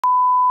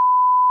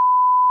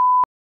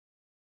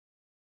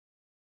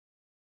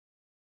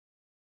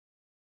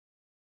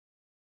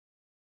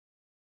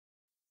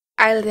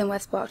I live in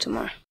West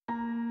Baltimore.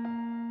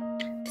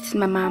 This is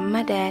my mom,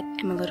 my dad,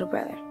 and my little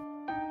brother.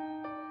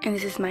 And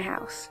this is my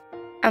house.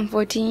 I'm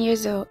 14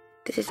 years old.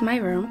 This is my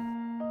room.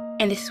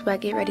 And this is where I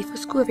get ready for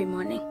school every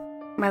morning.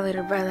 My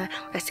little brother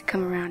likes to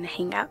come around and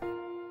hang out.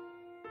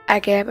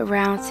 I get up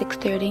around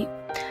 6:30.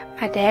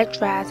 My dad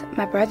drives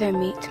my brother and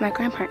me to my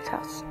grandparents'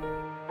 house.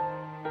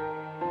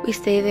 We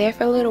stay there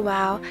for a little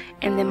while,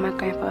 and then my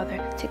grandfather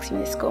takes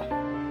me to school.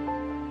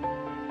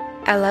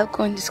 I love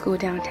going to school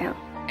downtown.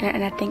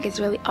 And I think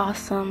it's really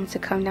awesome to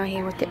come down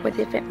here with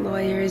different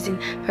lawyers and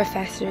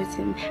professors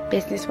and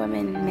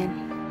businesswomen and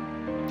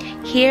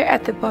men. Here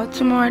at the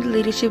Baltimore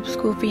Leadership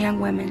School for Young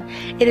Women,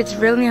 it is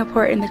really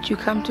important that you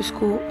come to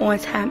school on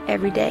time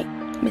every day.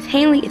 Ms.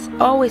 Hanley is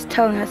always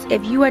telling us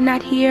if you are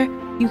not here,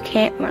 you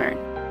can't learn.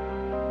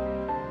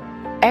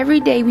 Every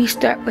day we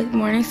start with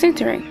morning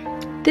centering.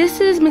 This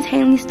is Ms.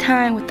 Hanley's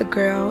time with the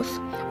girls.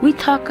 We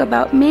talk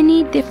about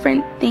many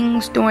different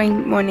things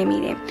during morning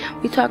meeting.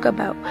 We talk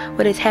about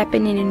what is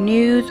happening in the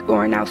news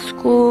or in our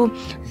school,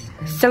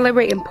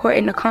 celebrate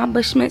important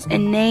accomplishments,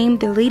 and name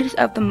the leaders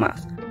of the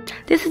month.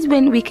 This is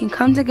when we can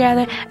come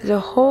together as a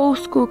whole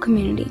school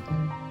community.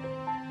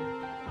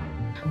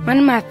 One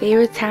of my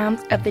favorite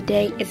times of the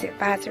day is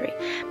advisory.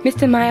 Ms.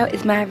 Tamayo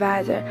is my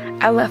advisor.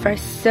 I love her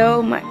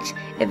so much.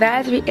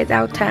 Advisory is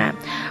our time.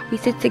 We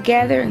sit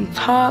together and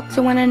talk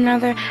to one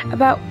another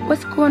about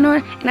what's going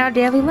on in our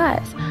daily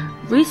lives.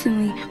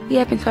 Recently, we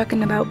have been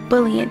talking about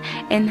bullying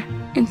and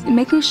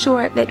making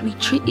sure that we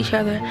treat each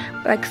other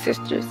like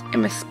sisters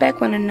and respect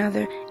one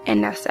another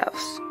and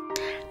ourselves.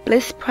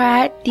 Bliss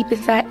Pride deep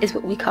inside is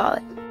what we call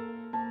it.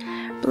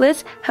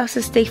 Bliss helps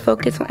us stay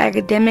focused on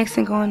academics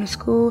and going to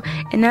school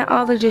and not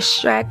all the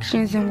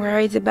distractions and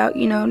worries about,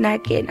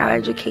 not getting our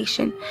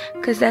education,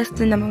 because that's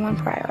the #1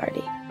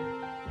 priority.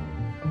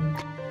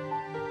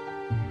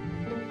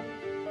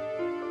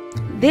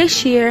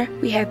 This year,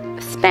 we have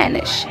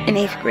Spanish in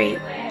 8th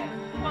grade.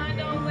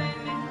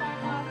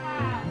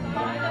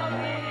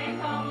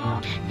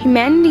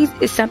 Humanities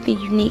is something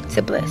unique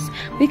to Bliss.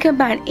 We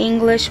combine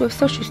English with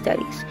social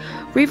studies.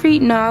 We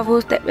read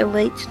novels that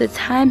relate to the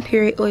time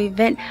period or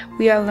event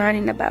we are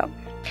learning about.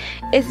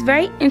 It's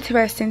very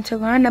interesting to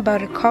learn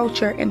about a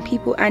culture and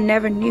people I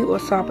never knew or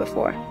saw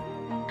before.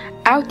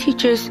 Our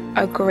teachers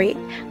are great.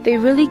 They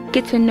really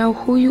get to know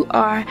who you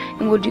are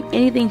and will do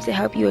anything to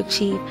help you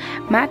achieve.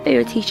 My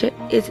favorite teacher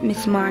is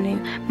Miss Manu,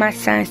 my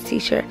science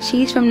teacher.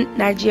 She's from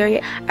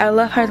Nigeria. I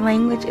love her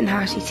language and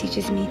how she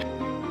teaches me.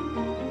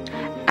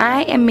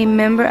 I am a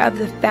member of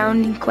the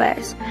founding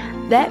class.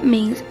 That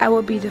means I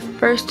will be the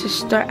first to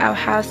start our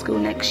high school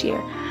next year.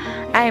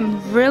 I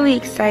am really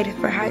excited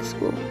for high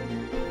school.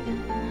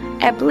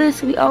 At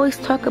Bliss, we always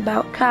talk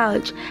about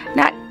college,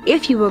 not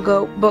if you will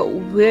go, but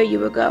where you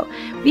will go.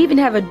 We even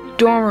have a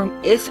dorm room.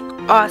 It's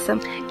awesome.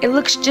 It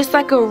looks just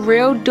like a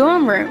real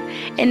dorm room,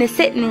 and it's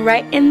sitting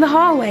right in the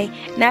hallway,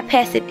 and I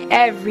pass it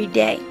every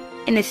day,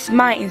 and it's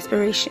my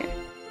inspiration.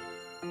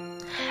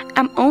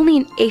 I'm only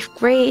in 8th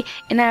grade,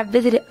 and I've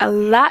visited a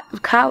lot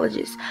of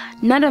colleges.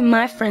 None of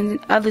my friends in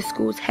other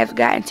schools have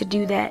gotten to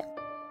do that.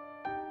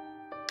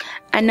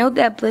 I know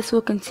that Bliss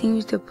will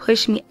continue to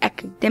push me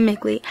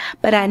academically,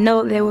 but I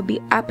know there will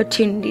be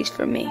opportunities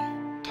for me.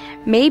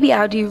 Maybe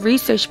I'll do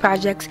research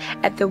projects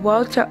at the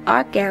Walter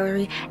Art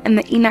Gallery and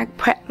the Enoch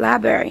Pratt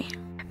Library.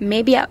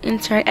 Maybe I'll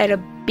intern at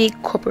a big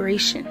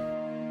corporation.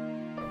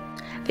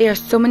 There are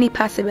so many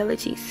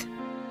possibilities,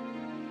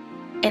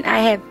 and I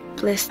have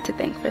Bliss to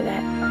thank for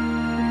that.